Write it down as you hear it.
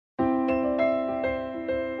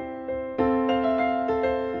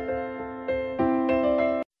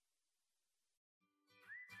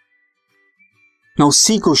Now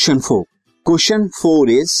see question 4. Question 4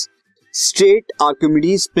 is state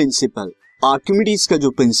Archimedes principal. Archimedes का जो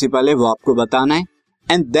principal है वो आपको बताना है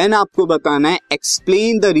एंड देन आपको बताना है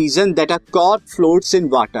explain the reason that a cork floats in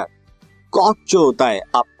water. Cork जो होता है,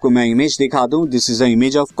 आपको मैं इमेज दिखा दूं. This is a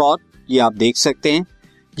image of cork. ये आप देख सकते हैं.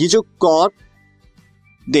 ये जो कॉर्क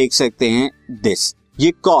देख सकते हैं, दिस,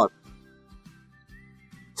 ये cork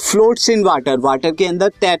floats in water, water के अंदर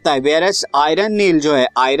तैरता है. वेयर एज आयरन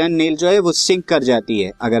नेल जो है वो सिंक कर जाती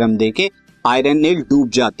है. अगर हम देखें, आयरन नेल डूब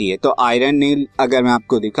जाती है. तो आयरन नेल अगर मैं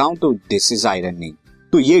आपको दिखाऊं तो दिस इज आयरन नेल.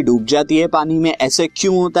 तो ये डूब जाती है पानी में. ऐसे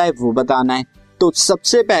क्यों होता है वो बताना है. तो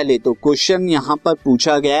सबसे पहले तो क्वेश्चन यहां पर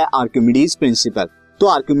पूछा गया है आर्किमिडीज प्रिंसिपल. तो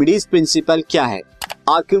आर्किमिडीज प्रिंसिपल क्या है?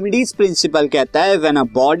 आर्किमिडीज प्रिंसिपल कहता है when a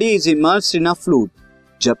body is immersed in a fluid,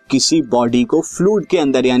 जब किसी बॉडी को फ्लूइड के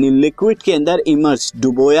अंदर यानी लिक्विड के अंदर इमर्स,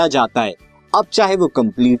 डुबोया जाता है. अब चाहे वो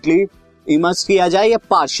कंप्लीटली इमर्स किया जाए या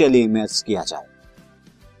पार्शियली इमर्स किया जाए.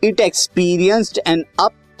 It experienced N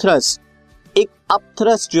up thrust. एक अप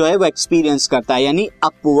थ्रस्ट जो है वो एक्सपीरियंस करता है, यानी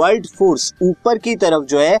अपवर्ड फोर्स, ऊपर की तरफ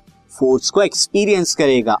जो है फोर्स को एक्सपीरियंस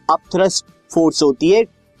करेगा. अप थ्रस्ट फोर्स होती है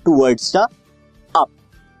towards the up,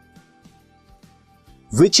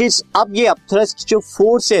 which is, अब ये अपथ्रस्ट जो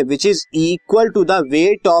फोर्स है which is equal to the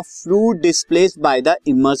weight of fluid displaced by the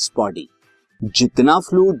immersed body. जितना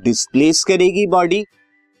फ्लूइड डिस्प्लेस करेगी बॉडी,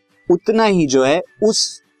 उतना ही जो है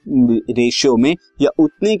उस रेशियो में या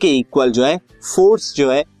उतने के इक्वल जो है फोर्स जो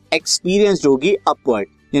है एक्सपीरियंस्ड होगी अपवर्ड.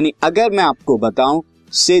 यानी अगर मैं आपको बताऊं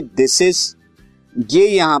से दिस इज, ये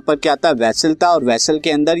यहां पर क्या था, वेसल था और वेसल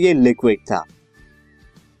के अंदर ये लिक्विड था.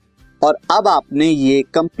 और अब आपने ये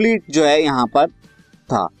कंप्लीट जो है यहां पर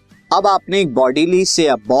था. अब आपने एक बॉडी ली से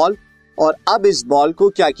अ बॉल, और अब इस बॉल को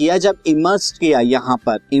क्या किया, जब इमर्स किया, यहां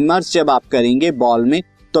पर इमर्स जब आप करेंगे बॉल में,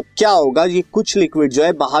 तो क्या होगा, ये कुछ लिक्विड जो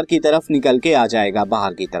है बाहर की तरफ निकल के आ जाएगा,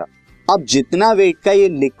 बाहर की तरफ. अब जितना वेट का ये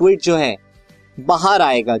लिक्विड जो है बाहर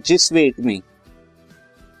आएगा, जिस वेट में,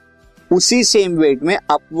 उसी सेम वेट में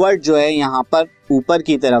अपवर्ड जो है यहां पर ऊपर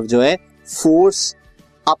की तरफ जो है फोर्स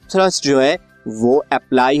अपथ्रस्ट जो है वो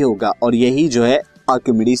अप्लाई होगा. और यही जो है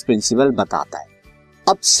आर्किमिडीज प्रिंसिपल बताता है.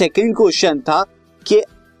 अब सेकंड क्वेश्चन था कि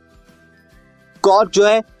कॉर्क जो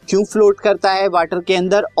है क्यों फ्लोट करता है वाटर के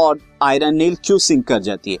अंदर और आयरन नेल क्यों सिंक कर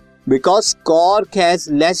जाती है. Because cork has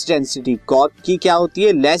less density. Cork की क्या होती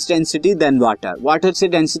है, less density than water. Water से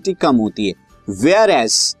डेंसिटी कम होती है. वेयर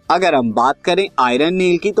एज अगर हम बात करें आयरन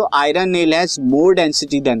नेल की, तो iron nail has more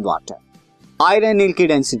density than water. Iron nail की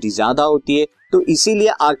डेंसिटी ज्यादा होती है. तो इसीलिए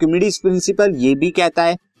आर्किमिडीज प्रिंसिपल ये भी कहता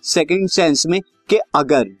है सेकंड सेंस में कि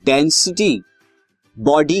अगर डेंसिटी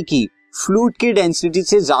बॉडी की फ्लूइड की डेंसिटी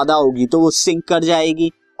से ज्यादा होगी तो वो सिंक कर जाएगी,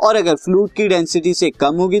 और अगर फ्लूइड की डेंसिटी से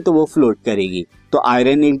कम होगी तो वो फ्लोट करेगी. तो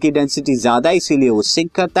आयरन नेल की डेंसिटी ज्यादा है इसीलिए वो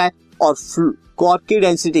सिंक करता है, और कॉर्क की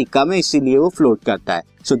डेंसिटी कम है इसीलिए वो फ्लोट करता है.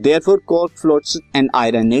 So therefore cork floats and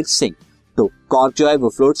iron nail sink. तो कॉर्क जो है वो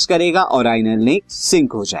फ्लोट्स करेगा और आयरन नेल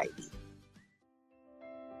सिंक हो जाएगी.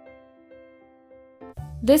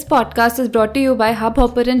 This podcast is brought to you bye hub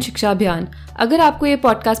hopper and शिक्षा अभियान. अगर आपको ये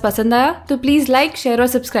पॉडकास्ट पसंद आया तो प्लीज़ लाइक, शेयर और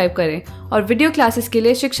सब्सक्राइब करें, और वीडियो क्लासेस के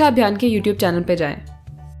लिए शिक्षा अभियान के YouTube चैनल पर जाएं.